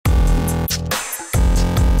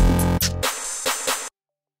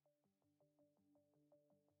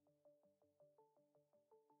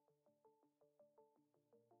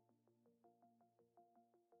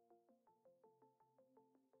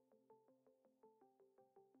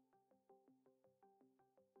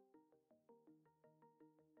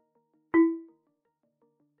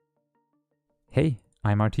Hey,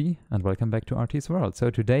 I'm RT and welcome back to RTsWorld. So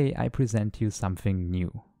today I present you something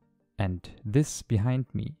new. And this behind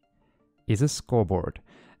me is a scoreboard.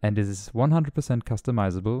 And this is 100%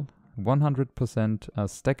 customizable, 100%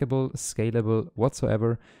 stackable, scalable,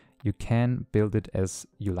 whatsoever. You can build it as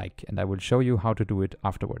you like, and I will show you how to do it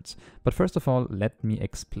afterwards. But first of all, let me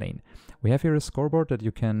explain. We have here a scoreboard that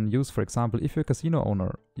you can use, for example, if you're a casino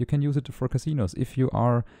owner, you can use it for casinos. If you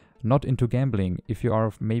are not into gambling, if you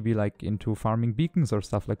are maybe like into farming beacons or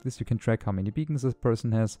stuff like this, you can track how many beacons this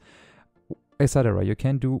person has, etc. You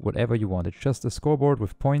can do whatever you want. It's just a scoreboard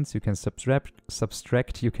with points. You can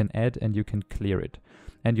subtract, you can add, and you can clear it.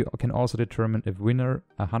 And you can also determine a winner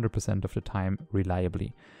 100% of the time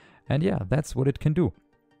reliably. And yeah, that's what it can do.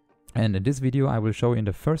 And in this video, I will show in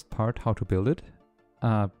the first part how to build it.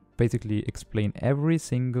 Basically explain every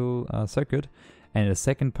single circuit. And in the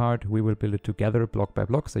second part, we will build it together block by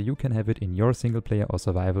block so you can have it in your single player or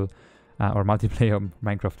survival or multiplayer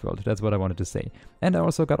Minecraft world. That's what I wanted to say. And I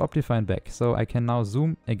also got Optifine back, so I can now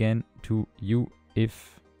zoom again to you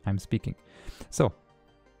if I'm speaking. So,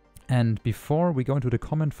 and before we go into the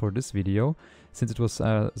comment for this video, since it was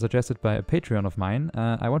suggested by a Patreon of mine,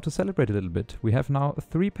 I want to celebrate a little bit. We have now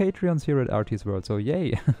 3 Patreons here at RTsWorld, so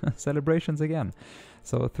yay, celebrations again.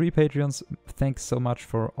 So 3 Patreons, thanks so much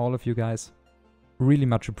for all of you guys. Really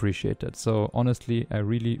much appreciated. So honestly, I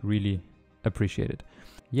really appreciate it.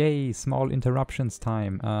 Yay, small interruptions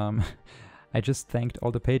time. I just thanked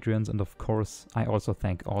all the Patreons, and of course, I also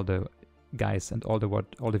thank all the guys and all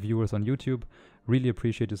the viewers on YouTube. Really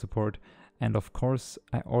appreciate the support. And of course,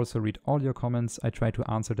 I also read all your comments. I try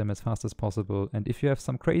to answer them as fast as possible. And if you have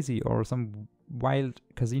some crazy or some wild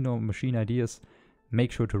casino machine ideas,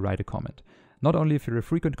 make sure to write a comment. Not only if you're a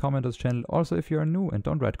frequent commenter on this channel, also if you're new and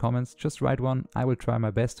don't write comments, just write one. I will try my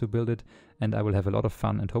best to build it, and I will have a lot of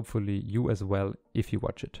fun, and hopefully you as well if you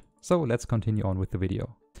watch it. So let's continue on with the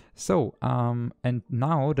video. So, and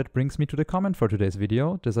now that brings me to the comment for today's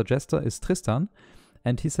video. The suggester is Tristan,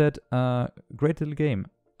 and he said, great little game.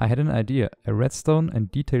 I had an idea, a redstone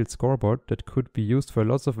and detailed scoreboard that could be used for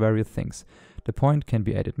lots of various things. The point can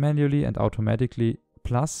be added manually and automatically,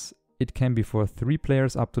 plus it can be for 3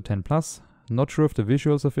 players up to 10 plus. Not sure of the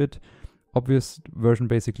visuals of it. Obvious version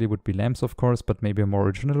basically would be lamps, of course, but maybe a more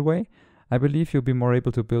original way. I believe you'll be more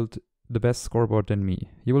able to build the best scoreboard than me.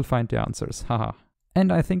 You will find the answers, haha.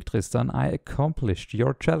 And I think, Tristan, I accomplished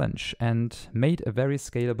your challenge and made a very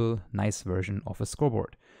scalable, nice version of a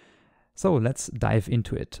scoreboard. So let's dive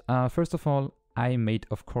into it. First of all, I made,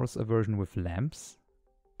 of course, a version with lamps.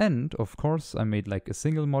 And of course, I made like a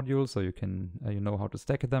single module so you can, you know how to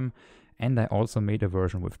stack them. And I also made a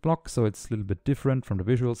version with blocks, so it's a little bit different from the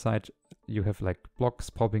visual side. You have like blocks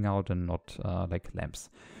popping out and not like lamps.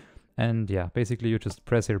 And yeah, basically you just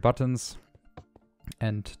press your buttons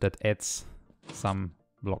and that adds some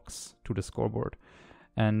blocks to the scoreboard.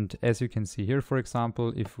 And as you can see here, for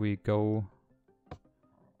example, if we go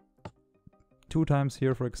 2 times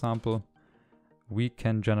here, for example, we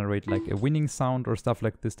can generate like a winning sound or stuff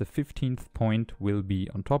like this. The 15th point will be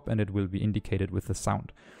on top and it will be indicated with the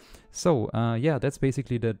sound. So yeah, that's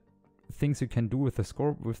basically the things you can do with the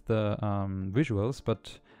visuals,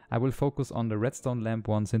 but I will focus on the redstone lamp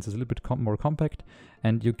one since it's a little bit more compact,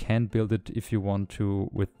 and you can build it if you want to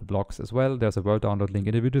with the blocks as well. There's a world download link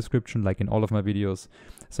in the video description, like in all of my videos,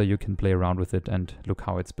 so you can play around with it and look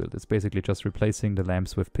how it's built. It's basically just replacing the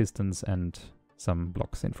lamps with pistons and some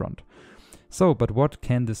blocks in front. So, but what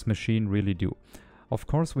can this machine really do? Of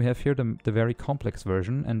course, we have here the very complex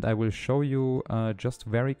version, and I will show you just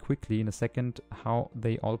very quickly in a second how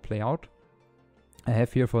they all play out. I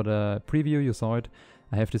have here for the preview, you saw it,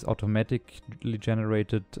 I have this automatically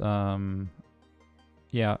generated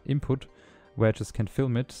input where I just can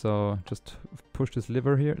film it. So just push this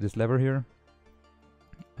lever here,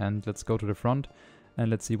 and let's go to the front and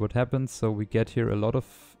let's see what happens. So we get here a lot of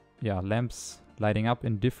lamps lighting up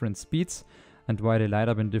in different speeds. And why they light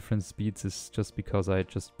up in different speeds is just because I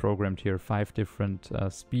just programmed here 5 different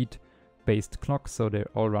speed-based clocks, so they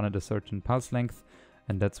all run at a certain pulse length,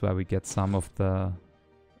 and that's why we get some of the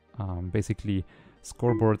basically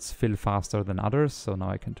scoreboards fill faster than others. So now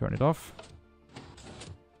I can turn it off.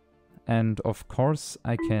 And of course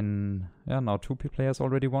I can, now 2 players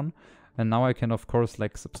already won. And now I can of course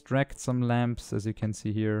like subtract some lamps, as you can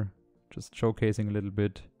see here, just showcasing a little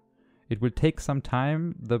bit. It will take some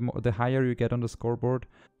time, the higher you get on the scoreboard.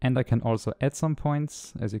 And I can also add some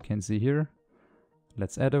points, as you can see here.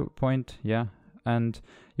 Let's add a point, And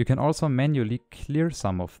you can also manually clear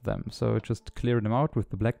some of them. So just clear them out with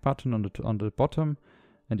the black button on the bottom.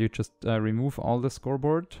 And you just remove all the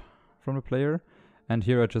scoreboard from the player. And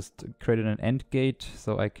here I just created an AND gate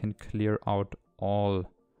so I can clear out all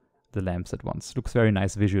the lamps at once. Looks very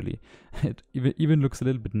nice visually. It even looks a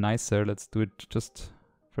little bit nicer. Let's do it just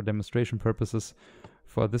for demonstration purposes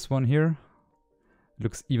for this one here.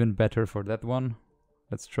 Looks even better for that one.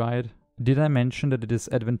 Let's try it. Did I mention that it is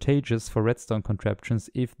advantageous for redstone contraptions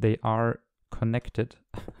if they are connected?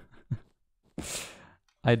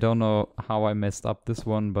 I don't know how I messed up this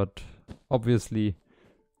one, but obviously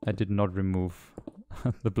I did not remove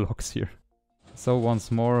the blocks here. So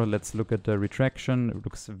once more, let's look at the retraction. It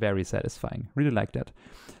looks very satisfying. Really like that.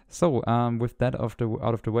 So with that out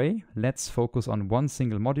of the way, let's focus on one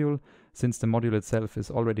single module. Since the module itself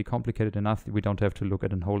is already complicated enough, we don't have to look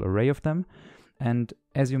at a whole array of them. And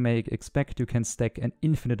as you may expect, you can stack an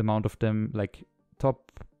infinite amount of them, like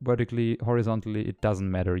top, vertically, horizontally, it doesn't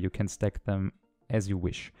matter. You can stack them as you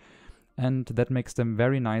wish. And that makes them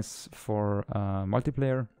very nice for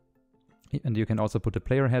multiplayer. And you can also put the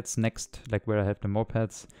player heads next, like where I have the mob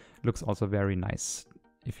heads. Looks also very nice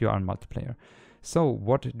if you are on multiplayer. So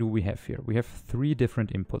what do we have here? We have 3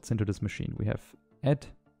 different inputs into this machine. We have add,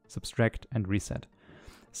 subtract, and reset.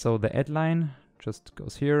 So the add line just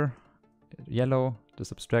goes here, yellow, the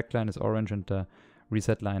subtract line is orange, and the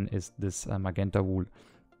reset line is this magenta wool.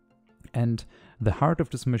 And the heart of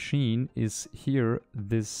this machine is here,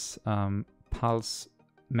 this pulse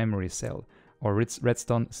memory cell, or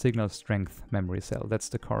redstone signal strength memory cell. That's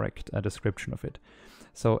the correct description of it.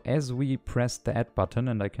 So as we press the add button,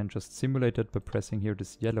 and I can just simulate it by pressing here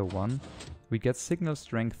this yellow one, we get signal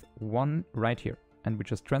strength 1 right here. And we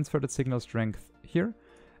just transfer the signal strength here,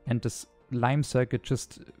 and this lime circuit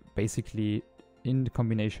just basically, in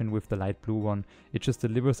combination with the light blue one, it just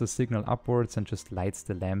delivers a signal upwards and just lights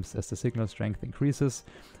the lamps as the signal strength increases.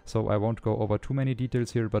 So I won't go over too many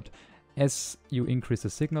details here, but as you increase the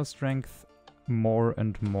signal strength, more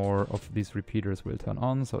and more of these repeaters will turn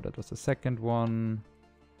on. So that was the second one.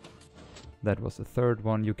 That was the third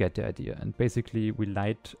one. You get the idea. And basically we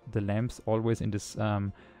light the lamps always in this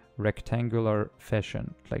rectangular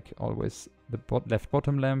fashion, like always the left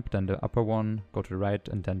bottom lamp, then the upper one, go to the right,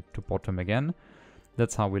 and then to bottom again.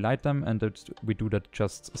 That's how we light them, and we do that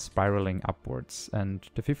just spiraling upwards. And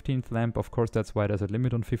the 15th lamp, of course, that's why there's a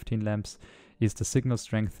limit on 15 lamps, is the signal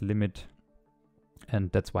strength limit, and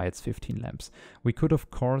that's why it's 15 lamps. We could, of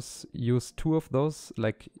course, use 2 of those.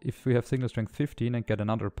 Like if we have signal strength 15 and get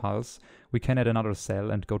another pulse, we can add another cell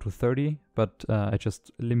and go to 30, but I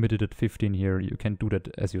just limited it 15 here. You can do that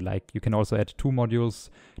as you like. You can also add 2 modules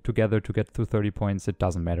together to get to 30 points. It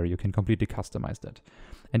doesn't matter. You can completely customize that.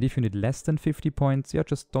 And if you need less than 50 points, yeah,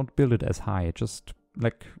 just don't build it as high. Just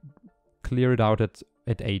like clear it out at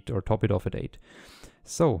 8 or top it off at 8.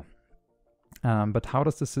 So, but how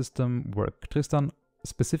does the system work? Tristan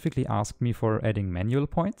specifically asked me for adding manual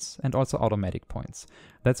points and also automatic points.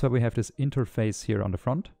 That's why we have this interface here on the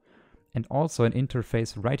front and also an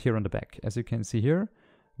interface right here on the back. As you can see here,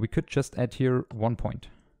 we could just add here 1 point.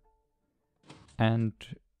 And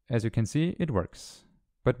as you can see, it works.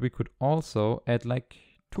 But we could also add like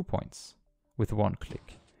 2 points with 1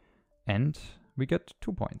 click. And we get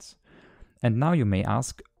 2 points. And now you may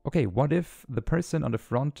ask, okay, what if the person on the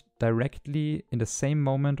front directly in the same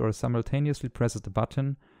moment or simultaneously presses the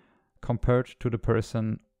button compared to the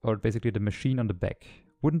person, or basically the machine on the back?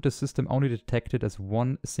 Wouldn't the system only detect it as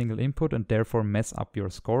one single input and therefore mess up your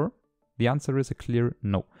score? The answer is a clear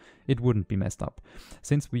no. It wouldn't be messed up,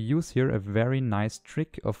 since we use here a very nice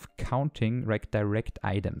trick of counting like direct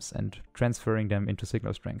items and transferring them into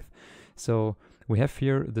signal strength. So we have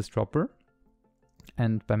here this dropper,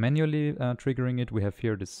 and by manually triggering it, we have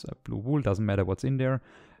here this blue wool. Doesn't matter what's in there.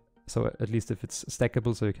 So at least if it's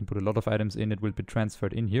stackable, so you can put a lot of items in, it will be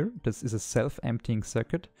transferred in here. This is a self-emptying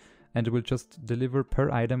circuit, and it will just deliver per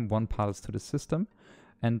item 1 pulse to the system,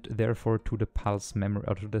 and therefore to the pulse memory,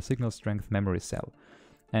 or to the signal strength memory cell.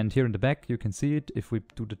 And here in the back, you can see it. If we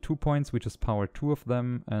do the 2 points, we just power 2 of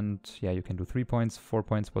them, and yeah, you can do 3 points, 4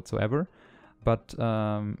 points, whatsoever. But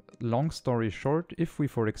long story short, if we,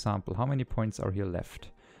 for example, how many points are here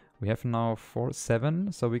left? We have now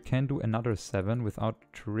 7, so we can do another 7 without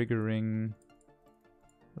triggering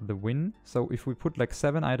the win. So if we put like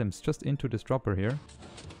 7 items just into this dropper here,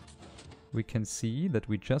 we can see that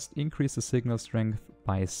we just increase the signal strength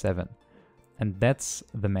by 7. And that's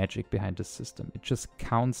the magic behind this system. It just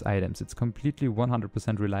counts items. It's completely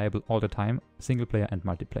 100% reliable all the time, single player and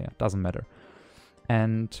multiplayer, doesn't matter.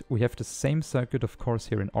 And we have the same circuit, of course,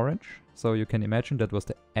 here in orange. So you can imagine that was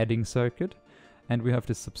the adding circuit. And we have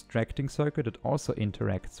this subtracting circuit that also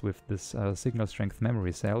interacts with this signal strength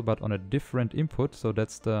memory cell, but on a different input. So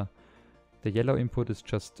that's the yellow input is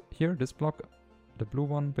just here, this block. the blue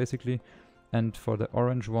one basically. And for the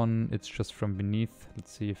orange one, it's just from beneath.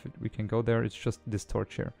 Let's see if we can go there. It's just this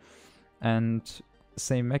torch here. And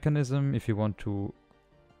same mechanism. If you want to,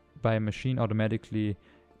 by machine, automatically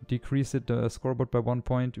decrease it, the scoreboard by 1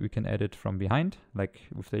 point, we can add it from behind, like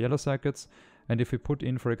with the yellow circuits. And if we put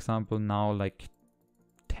in, for example, now like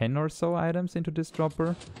 10 or so items into this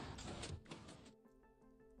dropper,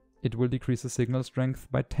 it will decrease the signal strength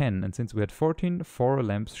by 10. And since we had 14, 4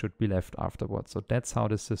 lamps should be left afterwards. So that's how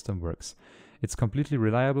this system works. It's completely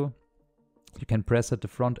reliable. You can press at the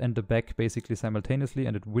front and the back basically simultaneously,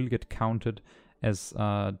 and it will get counted as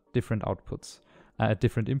different outputs,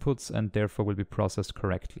 different inputs, and therefore will be processed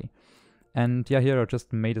correctly. And yeah, here I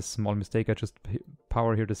just made a small mistake. I just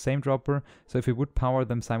power here the same dropper. So if we would power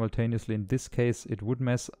them simultaneously, in this case, it would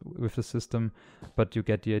mess with the system, but you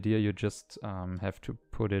get the idea. You just have to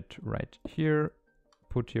put it right here,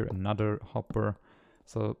 put here another hopper.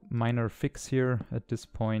 So minor fix here at this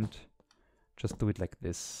point, just do it like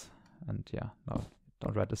this. And yeah, no,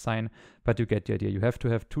 don't write a sign, but you get the idea. You have to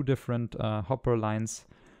have 2 different hopper lines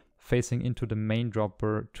facing into the main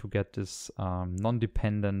dropper to get this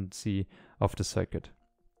non-dependency of the circuit.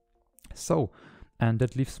 So, and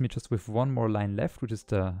that leaves me just with one more line left, which is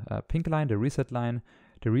the pink line, the reset line.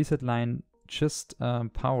 The reset line just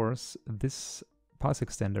powers this pulse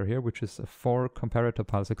extender here, which is a 4 comparator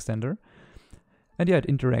pulse extender. And yeah, it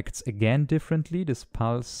interacts again differently. This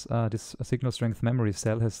pulse, this signal strength memory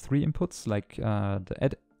cell has 3 inputs, like the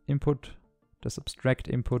add input, the subtract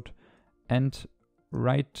input, and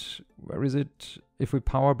right, where is it? If we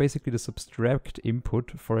power basically the subtract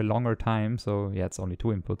input for a longer time, so yeah, it's only 2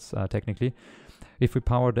 inputs technically. If we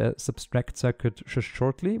power the subtract circuit just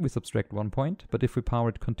shortly, we subtract 1 point, but if we power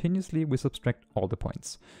it continuously, we subtract all the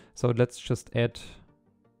points. So let's just add,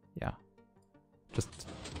 yeah,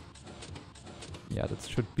 that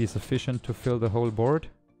should be sufficient to fill the whole board.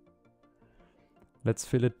 Let's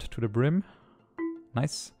fill it to the brim.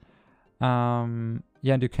 Nice. Yeah,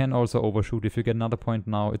 and you can also overshoot. If you get another point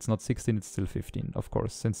now, it's not 16, it's still 15, of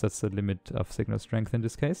course, since that's the limit of signal strength in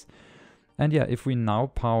this case. And yeah, if we now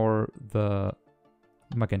power the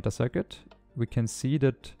magenta circuit, we can see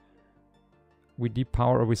that we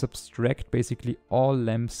depower, or we subtract basically all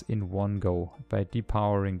lamps in one go by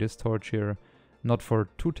depowering this torch here. Not for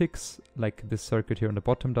 2 ticks, like this circuit here on the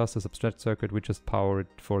bottom does, the subtract circuit. We just power it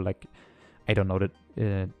for like, I don't know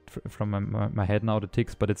that from my head now the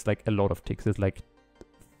ticks, but it's like a lot of ticks. It's like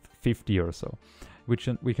 50 or so, which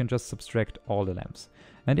we can just subtract all the lamps.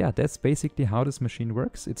 And yeah, that's basically how this machine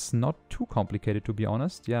works. It's not too complicated, to be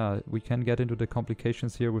honest. Yeah, we can get into the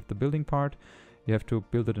complications here with the building part. You have to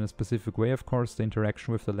build it in a specific way, of course, the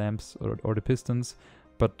interaction with the lamps or the pistons.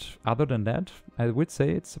 But other than that, I would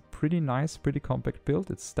say it's a pretty nice, pretty compact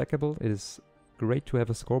build. It's stackable. It is great to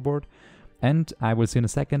have a scoreboard. And I will see in a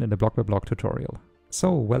second in the block by block tutorial.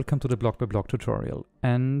 So welcome to the block by block tutorial.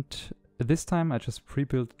 And this time I just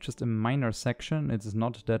pre-built just a minor section. It's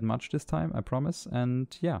not that much this time, I promise.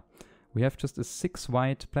 And yeah, we have just a 6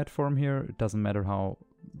 wide platform here. It doesn't matter how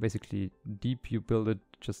basically deep you build it,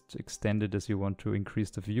 just extend it as you want to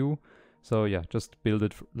increase the view. So yeah, just build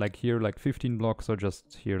it like here, like 15 blocks, or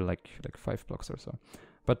just here like 5 blocks or so.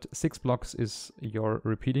 But 6 blocks is your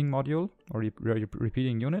repeating module, or your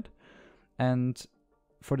repeating unit. And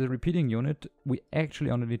for the repeating unit, we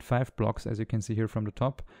actually only need 5 blocks, as you can see here from the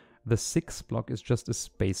top. The 6th block is just a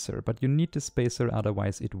spacer, but you need the spacer,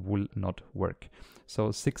 otherwise it will not work.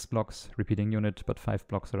 So 6 blocks repeating unit, but 5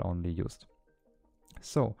 blocks are only used.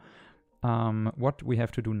 So what we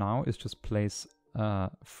have to do now is just place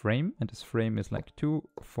frame, and this frame is like 2,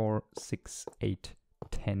 4, 6, 8,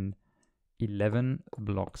 10, 11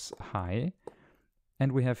 blocks high.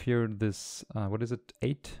 And we have here this, what is it,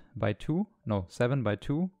 8 by 2? No, 7 by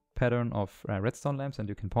 2 pattern of redstone lamps, and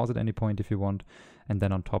you can pause at any point if you want. And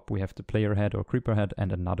then on top we have the player head or creeper head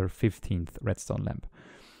and another 15th redstone lamp.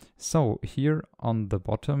 So here on the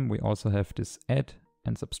bottom we also have this add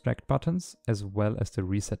and subtract buttons, as well as the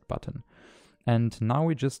reset button. And now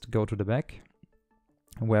we just go to the back,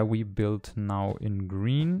 where we build now in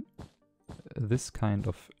green this kind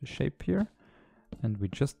of shape here, and we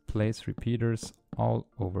just place repeaters all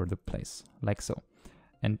over the place, like so.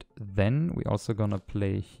 And then we also gonna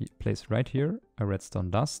place right here a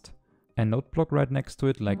redstone dust, a note block right next to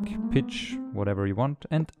it, like pitch, whatever you want,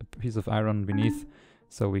 and a piece of iron beneath,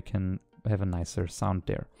 so we can have a nicer sound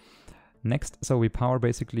there. Next, so we power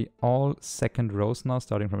basically all second rows now,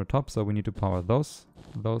 starting from the top. So we need to power those,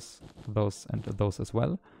 and those as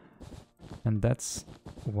well. And that's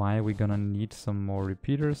why we're gonna need some more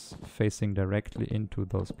repeaters facing directly into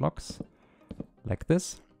those blocks, like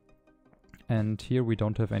this. And here we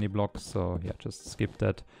don't have any blocks, so yeah, just skip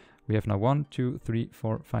that. We have now 1, 2, 3,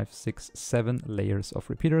 4, 5, 6, 7 layers of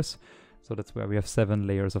repeaters. So that's where we have 7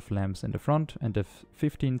 layers of lamps in the front, and the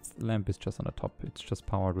 15th lamp is just on the top. It's just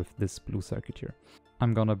powered with this blue circuit here.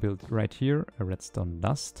 I'm gonna build right here a redstone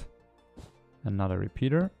dust, another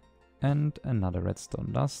repeater, and another redstone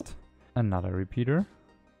dust, another repeater,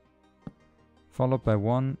 followed by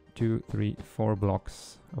 1, 2, 3, 4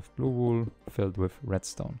 blocks of blue wool filled with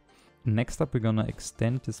redstone. Next up, we're gonna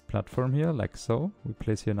extend this platform here like so. We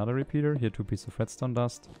place here another repeater, here 2 pieces of redstone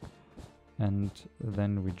dust, and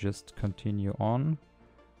then we just continue on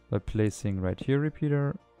by placing right here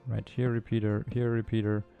repeater, right here repeater, here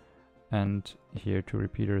repeater, and here 2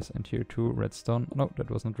 repeaters, and here 2 redstone. No, that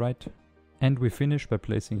wasn't right. And we finish by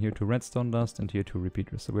placing here 2 redstone dust and here 2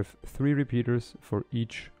 repeaters. So we have 3 repeaters for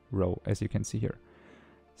each row, as you can see here.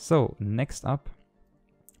 So next up,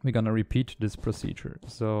 we're gonna repeat this procedure.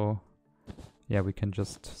 So yeah, we can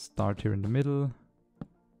just start here in the middle.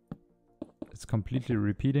 It's completely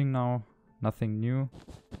repeating now, nothing new.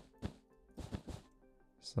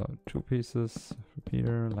 So 2 pieces,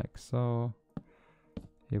 repeater, like so.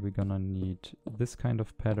 Here we're gonna need this kind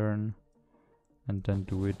of pattern, and then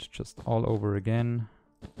do it just all over again.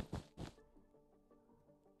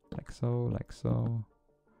 Like so, like so.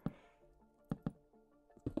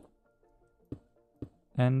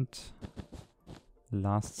 And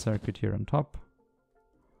last circuit here on top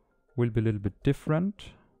will be a little bit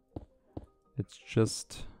different. It's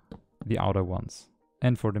just the outer ones.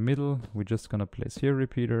 And for the middle, we're just gonna place here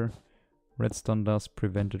repeater, redstone dust,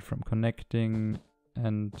 prevent it from connecting,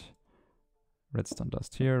 and redstone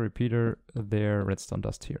dust here, repeater there, redstone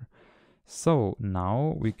dust here. So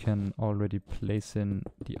now we can already place in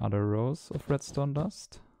the other rows of redstone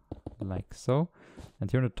dust, like so. And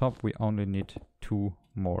here on the top, we only need 2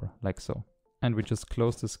 more, like so. And we just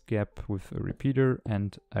close this gap with a repeater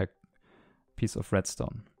and a piece of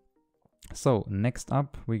redstone. So next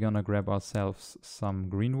up, we're gonna grab ourselves some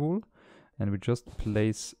green wool, and we just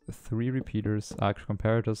place 3 repeaters,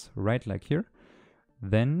 comparators, right like here.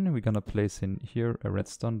 Then we're gonna place in here a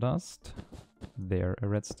redstone dust, there a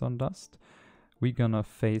redstone dust. We're gonna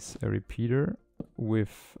face a repeater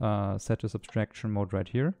with set to subtraction mode right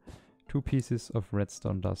here. 2 pieces of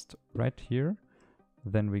redstone dust right here.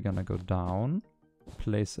 Then we're gonna go down,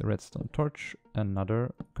 place a redstone torch,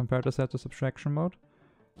 another comparator set to subtraction mode.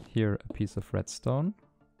 Here a piece of redstone.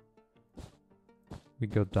 We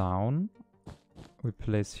go down, we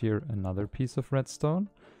place here another piece of redstone.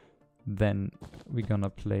 Then we're gonna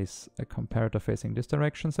place a comparator facing this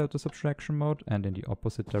direction, set to subtraction mode, and in the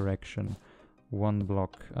opposite direction 1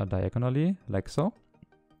 block diagonally, like so.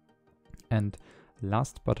 And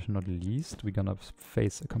last but not least, we're gonna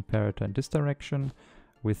face a comparator in this direction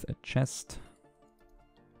with a chest.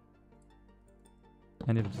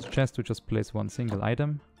 And in this chest we just place 1 single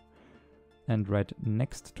item. And right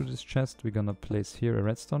next to this chest we're gonna place here a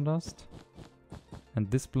redstone dust. And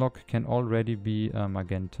this block can already be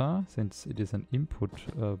magenta, since it is an input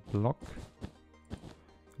block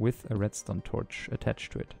with a redstone torch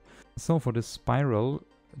attached to it. So for this spiral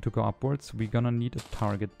to go upwards, we're gonna need a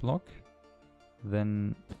target block,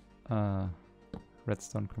 then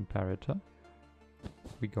redstone comparator.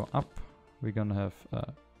 We go up, we're gonna have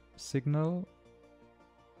a signal,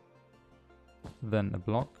 then a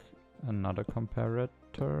block, another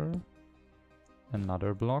comparator,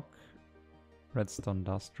 another block, redstone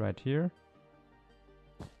dust right here,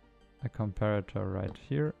 a comparator right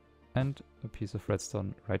here, and a piece of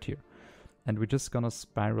redstone right here. And we're just gonna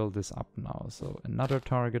spiral this up now. So another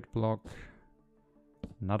target block,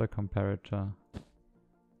 another comparator,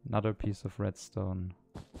 another piece of redstone.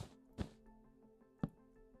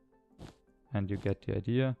 And you get the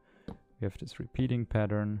idea. We have this repeating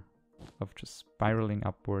pattern of just spiraling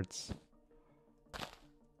upwards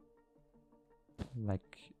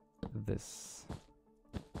like this.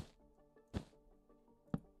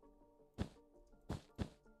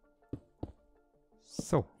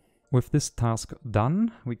 So, with this task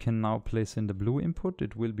done, we can now place in the blue input.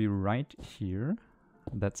 It will be right here.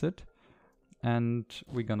 That's it. And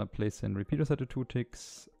we're gonna place in repeater set to 2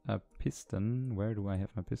 ticks, a piston. Where do I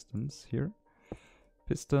have my pistons? Here.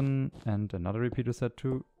 Piston and another repeater set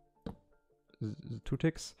to 2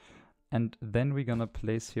 ticks. And then we're gonna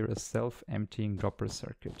place here a self-emptying dropper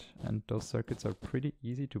circuit. And those circuits are pretty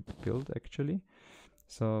easy to build actually.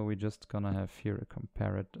 So we're just gonna have here a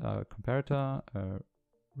comparator,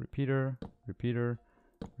 repeater, repeater,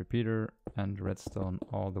 repeater, and redstone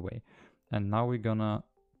all the way. And now we're gonna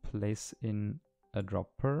place in a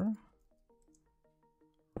dropper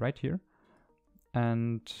right here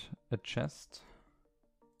and a chest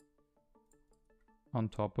on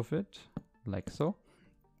top of it, like so.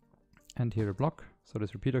 And here a block, so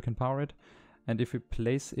this repeater can power it. And if we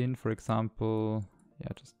place in, for example,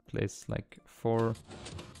 just place like 4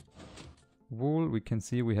 wool, we can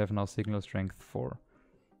see we have now signal strength 4.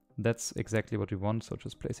 That's exactly what we want, so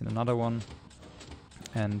just place in another one.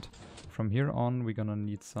 And from here on, we're gonna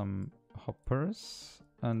need some hoppers.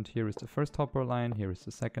 And here is the first hopper line, here is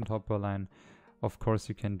the second hopper line. Of course,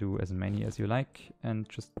 you can do as many as you like and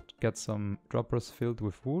just get some droppers filled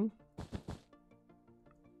with wool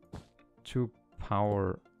to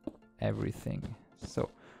power everything. So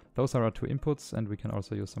those are our 2 inputs, and we can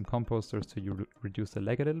also use some composters to reduce the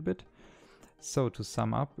lag a little bit. So to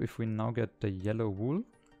sum up, if we now get the yellow wool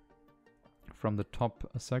from the top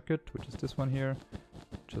circuit, which is this one here,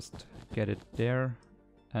 just get it there,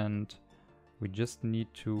 and we just need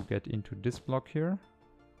to get into this block here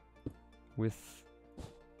with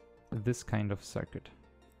this kind of circuit.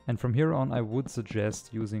 And from here on, I would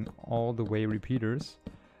suggest using all the way repeaters,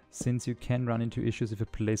 since you can run into issues if you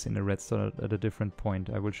place in a redstone at a different point.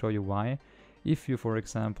 I will show you why. If you, for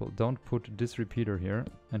example, don't put this repeater here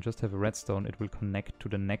and just have a redstone, it will connect to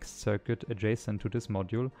the next circuit adjacent to this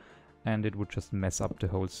module, and it would just mess up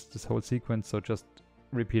this whole sequence. So just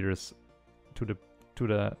repeaters to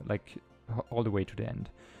the like all the way to the end.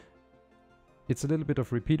 It's a little bit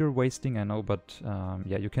of repeater wasting, I know, but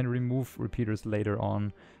yeah, you can remove repeaters later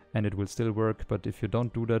on and it will still work. But if you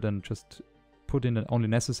don't do that and just put in the only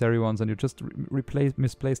necessary ones and you just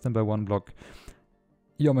misplace them by 1 block,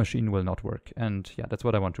 your machine will not work. And yeah, that's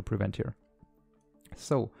what I want to prevent here.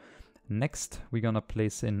 So next we're gonna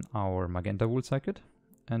place in our magenta wool circuit,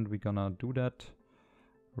 and we're gonna do that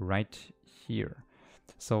right here.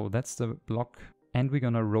 So that's the block, and we're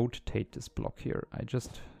gonna rotate this block here. I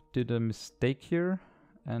just did a mistake here,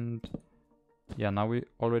 and yeah, now we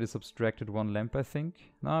already subtracted 1 lamp, I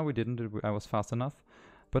think. No, we didn't, I was fast enough,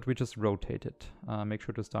 but we just rotate it. Make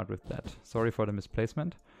sure to start with that. Sorry for the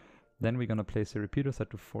misplacement. Then we're gonna place a repeater set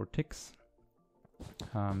to 4 ticks.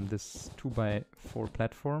 This 2x4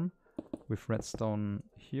 platform with redstone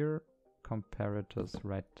here, comparators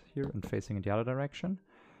right here, and facing in the other direction.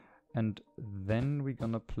 And then we're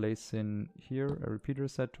gonna place in here a repeater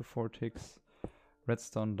set to 4 ticks,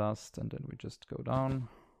 redstone dust, and then we just go down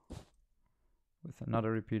with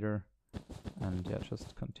another repeater, and yeah,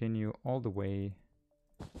 just continue all the way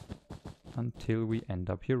until we end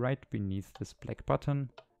up here right beneath this black button.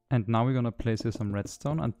 And now we're gonna place here some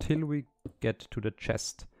redstone until we get to the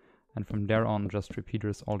chest, and from there on just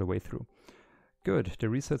repeaters all the way through. Good, the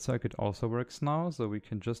reset circuit also works now, so we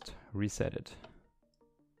can just reset it.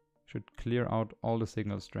 Should clear out all the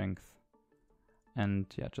signal strength. And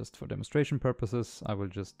yeah, just for demonstration purposes, I will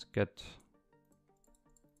just get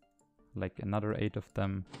like another 8 of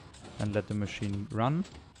them and let the machine run.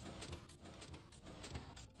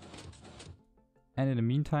 And in the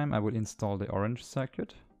meantime, I will install the orange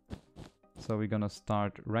circuit. So we're gonna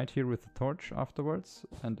start right here with the torch afterwards,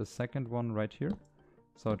 and the second one right here.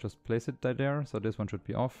 So just place it there, so this one should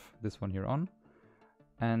be off, this one here on.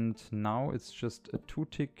 And now it's just a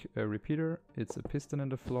 2-tick repeater, it's a piston in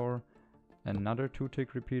the floor, another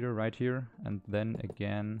 2-tick repeater right here, and then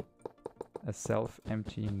again a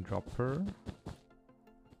self-emptying dropper,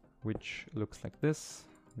 which looks like this.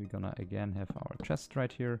 We're gonna again have our chest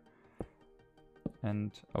right here,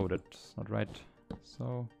 and oh, that's not right.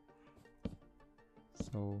 So,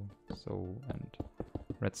 and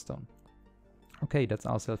redstone. Okay, that's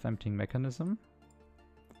our self-emptying mechanism.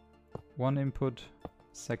 1 input,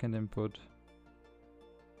 second input,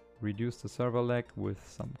 reduce the server lag with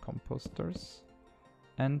some composters,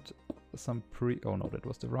 and some oh no, that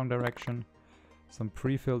was the wrong direction. Some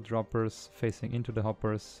pre-filled droppers facing into the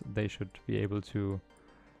hoppers. They should be able to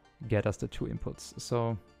get us the 2 inputs.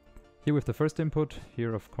 So here with the first input,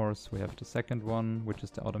 here of course we have the second one, which is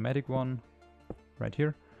the automatic one, right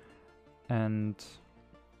here. And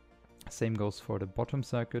same goes for the bottom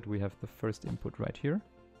circuit. We have the first input right here,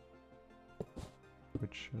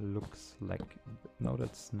 which looks like, no,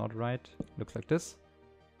 that's not right. Looks like this.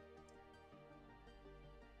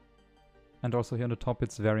 And also here on the top,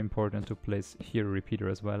 it's very important to place here a repeater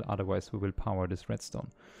as well, otherwise we will power this redstone.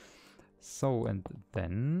 So, and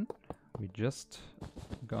then we just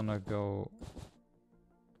gonna go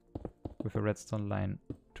with a redstone line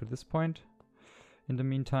to this point. In the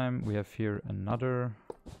meantime, we have here another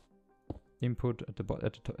input at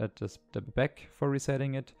the back for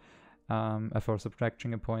resetting it, for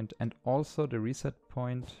subtracting a point, and also the reset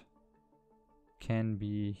point can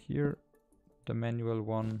be here, the manual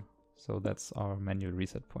one. So that's our manual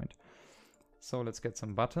reset point. So let's get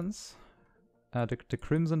some buttons. The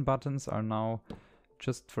crimson buttons are now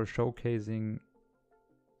just for showcasing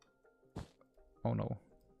Oh no,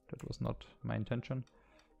 that was not my intention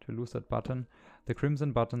to lose that button. The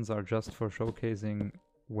crimson buttons are just for showcasing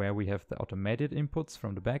where we have the automated inputs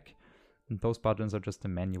from the back, and those buttons are just the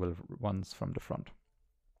manual ones from the front.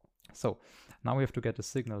 So now we have to get the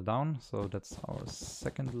signal down, so that's our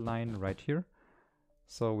second line right here.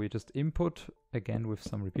 So we just input again with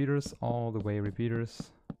some repeaters, all the way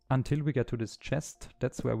repeaters, until we get to this chest.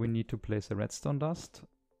 That's where we need to place a redstone dust.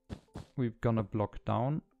 We're gonna block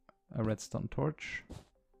down a redstone torch,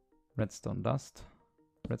 redstone dust,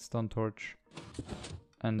 redstone torch,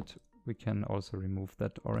 and we can also remove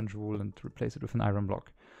that orange wool and replace it with an iron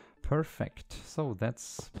block. Perfect. So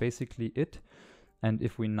that's basically it. And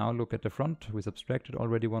if we now look at the front, we subtracted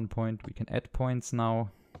already 1 point. We can add points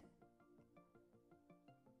now.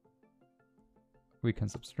 We can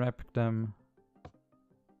subtract them.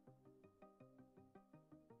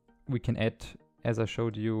 We can add, as I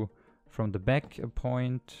showed you, from the back a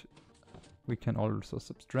point. We can also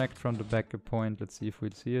subtract from the back a point. Let's see if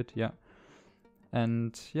we'll see it. Yeah.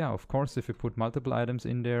 And yeah, of course, if you put multiple items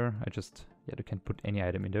in there, you can put any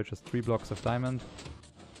item in there, just 3 blocks of diamond,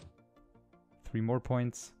 3 more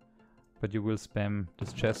points, but you will spam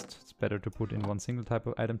this chest. It's better to put in one single type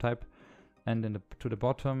of item type. And then to the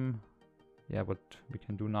bottom, yeah, what we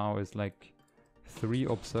can do now is like 3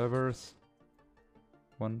 observers,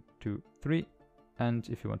 1, 2, 3. And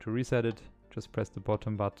if you want to reset it, just press the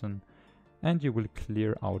bottom button and you will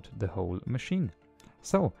clear out the whole machine.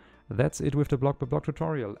 So that's it with the block by block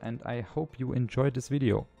tutorial, and I hope you enjoyed this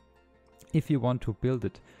video. If you want to build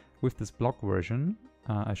it with this block version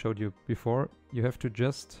I showed you before, you have to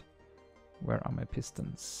just... Where are my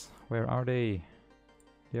pistons? Where are they?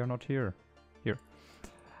 They are not here. Here.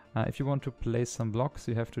 If you want to place some blocks,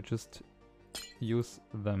 you have to just use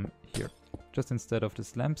them here. Just instead of the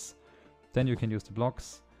lamps. Then you can use the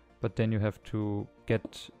blocks, but then you have to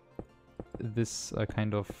get this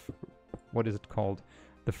kind of... What is it called?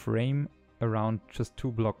 The frame around just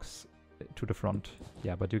 2 blocks to the front.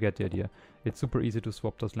 Yeah, but you get the idea. It's super easy to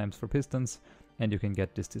swap those lamps for pistons, and you can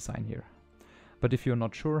get this design here. But if you're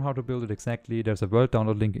not sure how to build it exactly, there's a world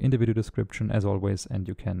download link in the video description as always, and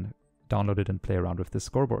you can download it and play around with this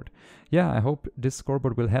scoreboard. Yeah, I hope this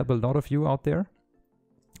scoreboard will help a lot of you out there.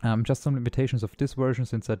 Just some limitations of this version,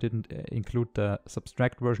 since I didn't include the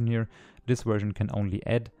subtract version here. This version can only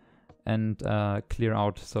add and clear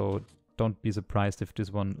out, so don't be surprised if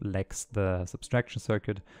this one lacks the subtraction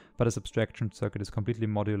circuit, but the subtraction circuit is completely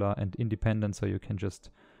modular and independent, so you can just,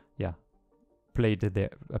 yeah, place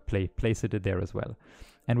it there as well.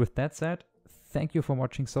 And with that said, thank you for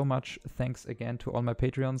watching so much. Thanks again to all my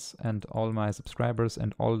Patreons and all my subscribers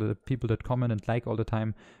and all the people that comment and like all the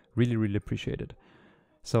time. Really, really appreciate it.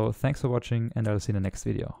 So thanks for watching, and I'll see you in the next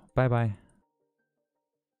video. Bye bye.